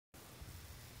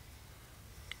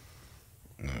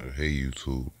Hey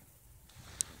YouTube.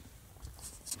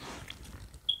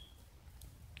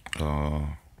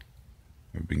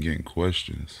 I've been getting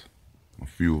questions, a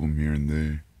few of them here and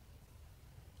there,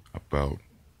 about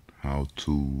how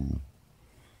to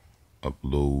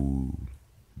upload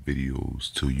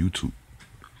videos to YouTube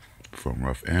from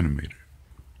Rough Animator.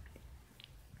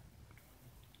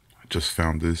 I just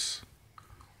found this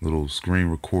little screen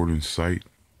recording site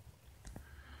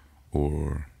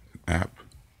or app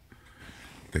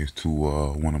thanks to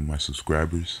one of my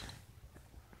subscribers.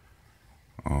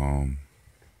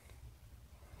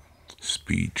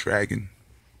 Speed Dragon.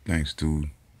 Thanks, dude.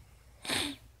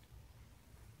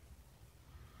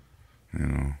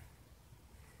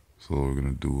 So we're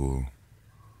gonna do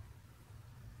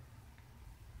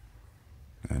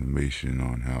a animation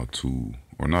on how to,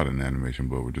 or not an animation,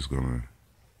 but we're just gonna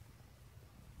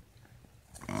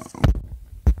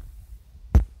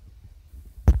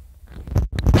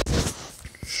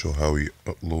show how we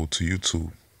upload to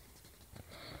YouTube.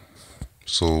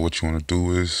 So what you want to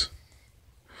do is,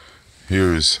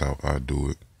 here is how I do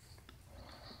it.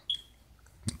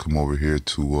 Come over here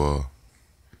to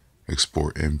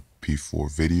export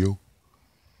MP4 video.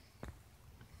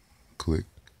 Click.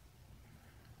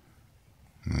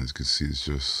 And as you can see, it's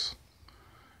just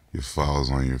your files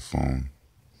on your phone.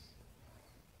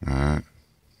 Alright.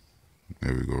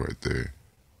 There we go right there.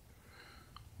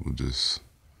 We'll just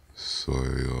say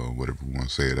whatever we want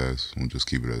to say it as. We'll just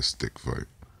keep it as stick fight.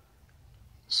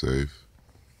 Save.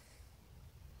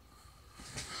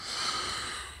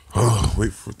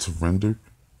 Wait for it to render.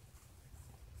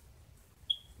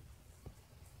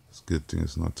 It's a good thing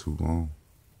it's not too long.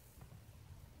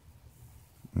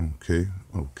 Okay.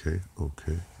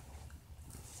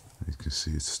 You can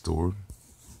see it's stored.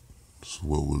 So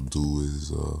what we'll do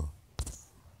is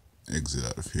exit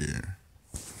out of here.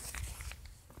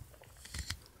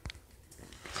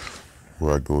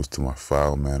 Where I goes to my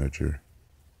file manager.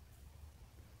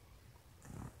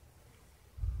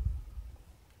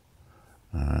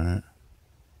 Alright.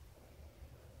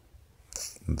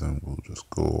 And then we'll just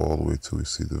go all the way till we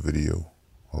see the video,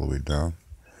 all the way down.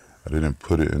 I didn't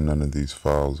put it in none of these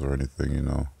files or anything,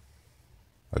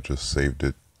 I just saved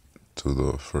it to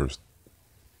the first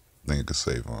thing it could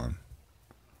save on.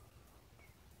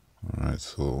 Alright,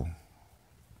 so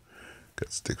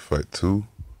got Stick Fight 2.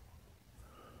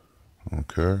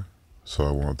 Okay, so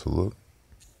I want it to look.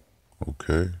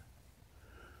 Okay.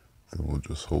 Then we'll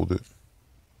just hold it.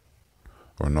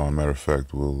 Or no, matter of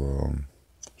fact, we'll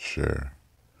share.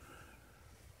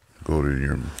 Go to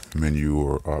your menu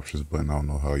or options button. I don't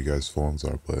know how you guys' phones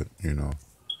are, but the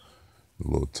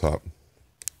little top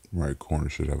right corner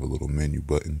should have a little menu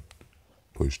button.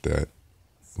 Push that,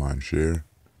 find share,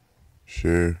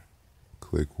 share,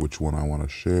 click which one I want to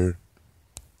share,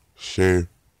 share.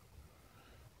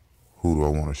 Who do I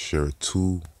want to share it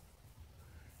to?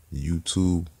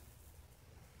 YouTube,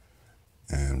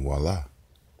 and voila.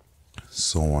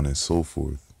 So on and so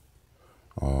forth.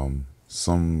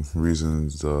 Some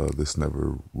reasons this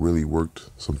never really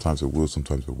worked. Sometimes it will,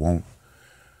 sometimes it won't.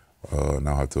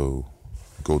 Now I have to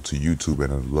go to YouTube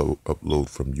and upload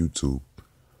from YouTube.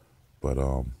 But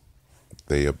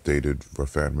they updated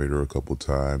Rough Animator a couple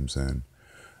times, and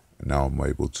now I'm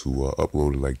able to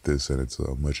upload it like this, and it's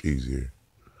much easier.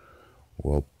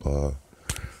 Well,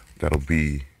 that'll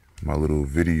be my little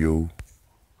video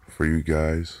for you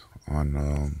guys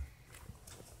on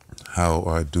how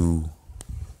I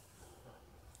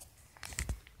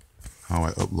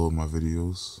upload my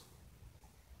videos,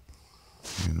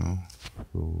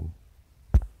 so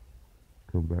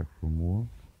come back for more,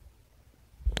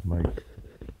 like,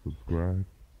 subscribe,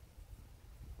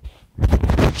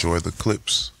 enjoy the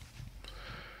clips.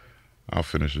 I'll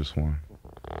finish this one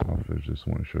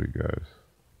to show you guys.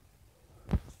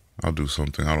 I'll do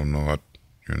something, I don't know,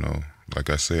 like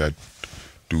I say, I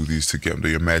do these to get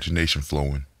the imagination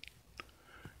flowing.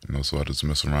 So I just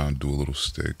mess around, do a little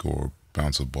stick or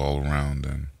bounce a ball around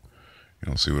and,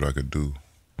 see what I could do.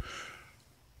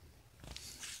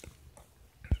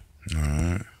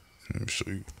 Alright, let me show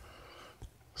you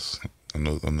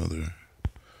another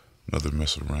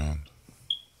mess around.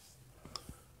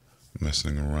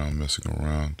 Messing around.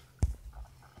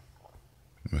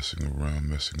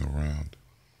 Nothing,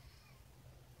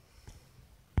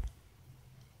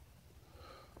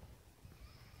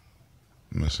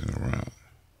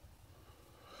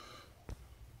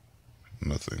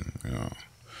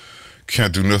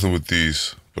 Can't do nothing with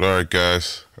these. But alright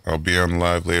guys, I'll be on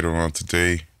live later on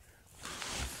today.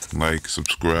 Like,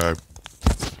 subscribe,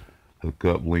 hook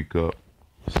up, link up,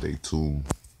 stay tuned.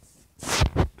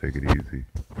 Take it easy.